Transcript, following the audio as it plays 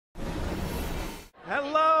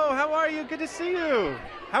you? Good to see you.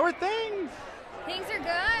 How are things? Things are good.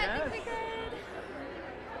 Yes. Things are good.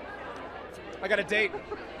 I got a date.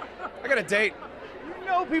 I got a date. You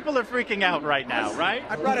know people are freaking out right now, right?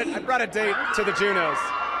 I brought a date to the Junos.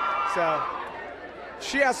 So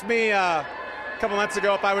she asked me a couple months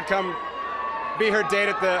ago if I would come be her date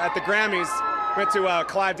at the Grammys. Went to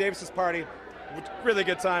Clive Davis's party. Really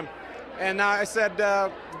good time. And I said,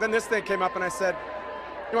 then this thing came up and I said,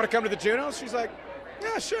 you want to come to the Junos? She's like,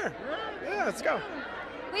 yeah, sure. Yeah, let's go.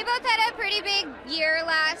 We both had a pretty big year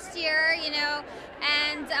last year, you know,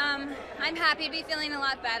 and I'm happy to be feeling a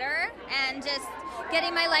lot better and just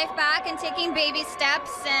getting my life back and taking baby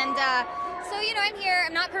steps. And so, you know, I'm here.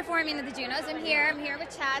 I'm not performing at the Junos. I'm here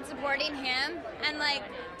with Chad, supporting him. And, like,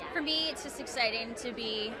 for me, it's just exciting to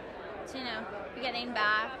be, you know, getting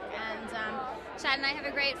back. And Chad and I have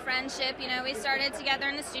a great friendship. You know, we started together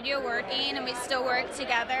in the studio working, and we still work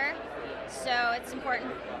together. So it's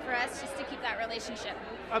important for us just to keep that relationship.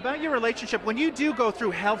 About your relationship, when you do go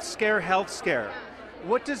through health scare,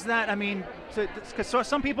 what does that, I mean, because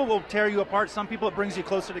some people will tear you apart, some people it brings you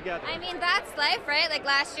closer together. I mean, that's life, right? Like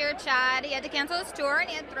last year, Chad, he had to cancel his tour and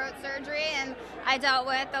he had throat surgery, and I dealt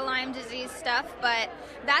with the Lyme disease stuff, but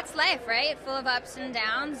that's life, right? Full of ups and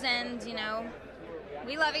downs, and, you know,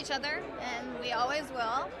 we love each other, and we always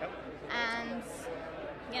will, and,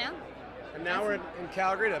 you know. And now we're in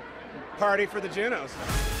Calgary to party for the Junos.